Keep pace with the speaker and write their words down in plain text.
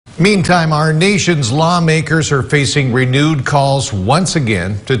Meantime, our nation's lawmakers are facing renewed calls once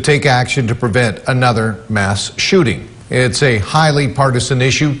again to take action to prevent another mass shooting. It's a highly partisan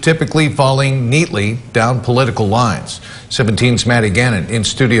issue, typically falling neatly down political lines. 17's Maddie Gannon in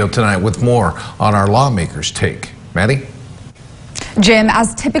studio tonight with more on our lawmakers' take. Maddie? Jim,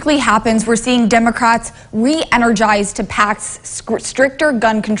 as typically happens, we're seeing Democrats re-energized to pass stricter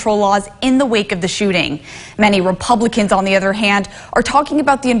gun control laws in the wake of the shooting. Many Republicans, on the other hand, are talking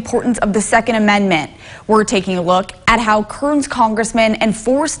about the importance of the Second Amendment. We're taking a look at how Kern's congressmen and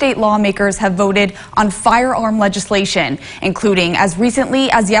 4 state lawmakers have voted on firearm legislation, including as recently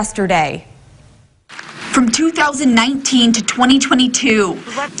as yesterday. From 2019 to 2022,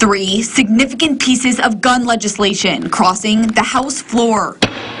 3 significant pieces of gun legislation crossing the House floor.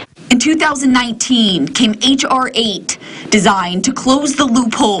 In 2019 came H.R. 8, designed to close the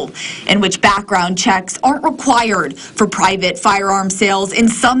loophole in which background checks aren't required for private firearm sales in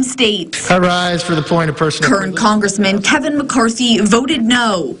some states. I rise for the point of personal Kern Congressman Kevin McCarthy voted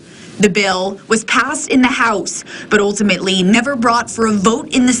no. The bill was passed in the House, but ultimately never brought for a vote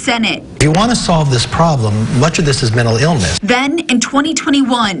in the Senate. If you want to solve this problem, much of this is mental illness. Then, in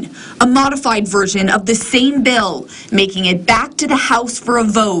 2021, a modified version of the same bill, making it back to the House for a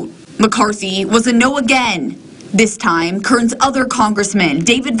vote. McCarthy was a no again. This time, Kern's other congressman,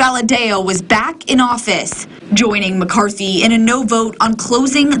 David Valadao, was back in office, joining McCarthy in a no vote on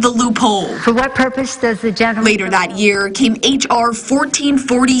closing the loophole. For what purpose does the gentleman... Later that year came H.R.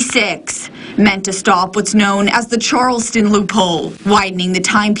 1446, meant to stop what's known as the Charleston loophole, widening the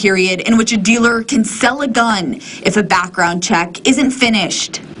time period in which a dealer can sell a gun if a background check isn't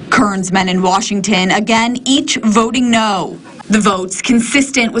finished. Kern's men in Washington, again, each voting no. The votes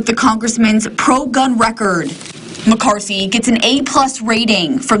consistent with the congressman's pro-gun record. McCarthy gets an A+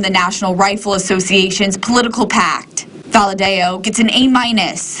 rating from the National Rifle Association's political pact. Valadao gets an A-.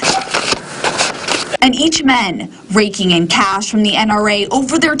 And each men raking in cash from the NRA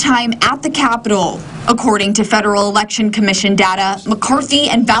over their time at the Capitol. According to Federal Election Commission data, McCarthy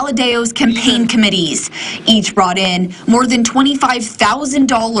and Valadao's campaign committees each brought in more than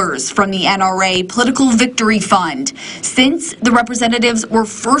 $25,000 from the NRA Political Victory Fund since the representatives were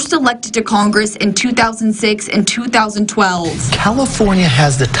first elected to Congress in 2006 and 2012. California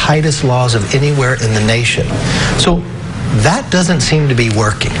has the tightest laws of anywhere in the nation, so that doesn't seem to be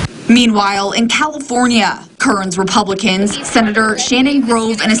working. Meanwhile, in California, Kern's Republicans, Senator Shannon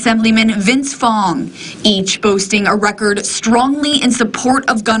Grove and Assemblyman Vince Fong, each boasting a record strongly in support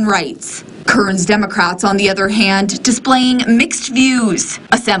of gun rights. Kern's Democrats, on the other hand, displaying mixed views.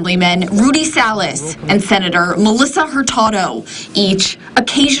 Assemblyman Rudy Salas and Senator Melissa Hurtado, each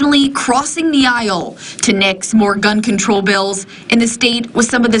occasionally crossing the aisle to nix more gun control bills in the state with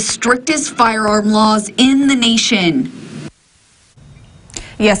some of the strictest firearm laws in the nation.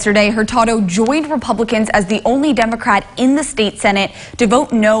 Yesterday, Hurtado joined Republicans as the only Democrat in the state Senate to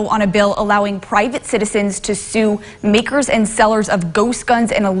vote no on a bill allowing private citizens to sue makers and sellers of ghost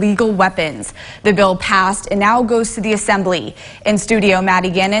guns and illegal weapons. The bill passed and now goes to the Assembly. In studio, Maddie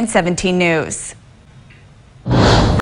Gannon, 17 News.